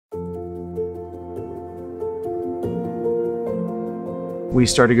we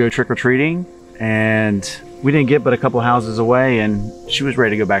started to go trick-or-treating, and we didn't get but a couple houses away, and she was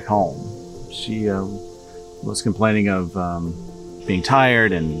ready to go back home. She was complaining of being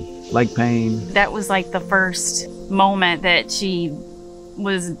tired and leg pain. That was like the first moment that she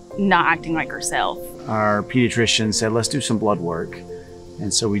was not acting like herself. Our pediatrician said, let's do some blood work.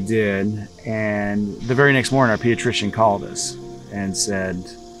 And so we did. And the very next morning, our pediatrician called us and said,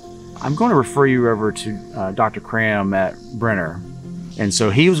 I'm going to refer you over to Dr. Cram at Brenner. And so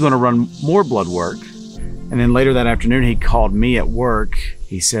he was going to run more blood work. And then later that afternoon, he called me at work.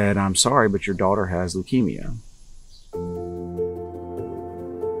 He said, I'm sorry, but your daughter has leukemia.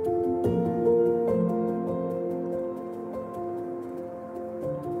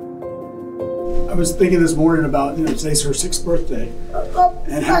 I was thinking this morning about, today's her 6th birthday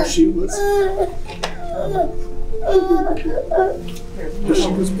and how she was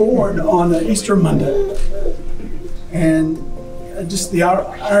born on Easter Monday. And just the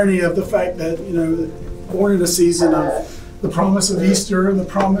irony of the fact that, born in a season of the promise of Easter and the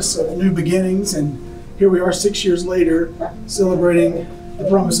promise of new beginnings, and here we are 6 years later celebrating the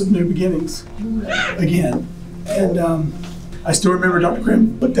promise of new beginnings again. And I still remember Dr.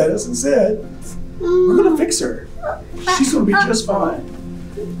 Cram looked at us and said, we're going to fix her. She's going to be just fine.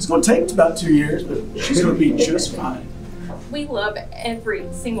 It's going to take about 2 years, but she's going to be just fine. We love every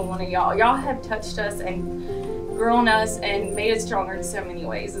single one of y'all. Y'all have touched us and grown us and made us stronger in so many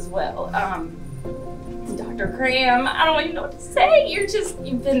ways as well. Dr. Cram, I don't even know what to say.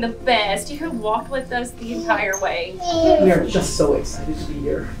 You've been the best. You have walked with us the entire way. We are just so excited to be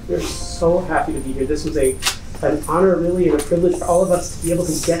here. We're so happy to be here. This was an honor, really, and a privilege for all of us to be able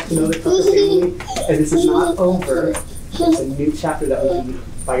to get to know the Tucker family. And this is not over. It's a new chapter that will be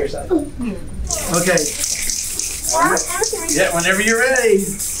by your side. Okay. Yeah, whenever you're ready.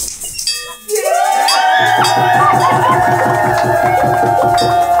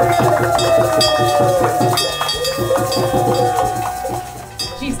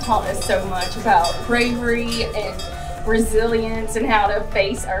 She's taught us so much about bravery and resilience and how to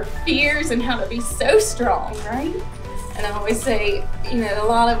face our fears and how to be so strong, right? And I always say, a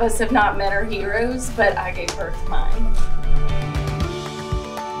lot of us have not met our heroes, but I gave birth to mine.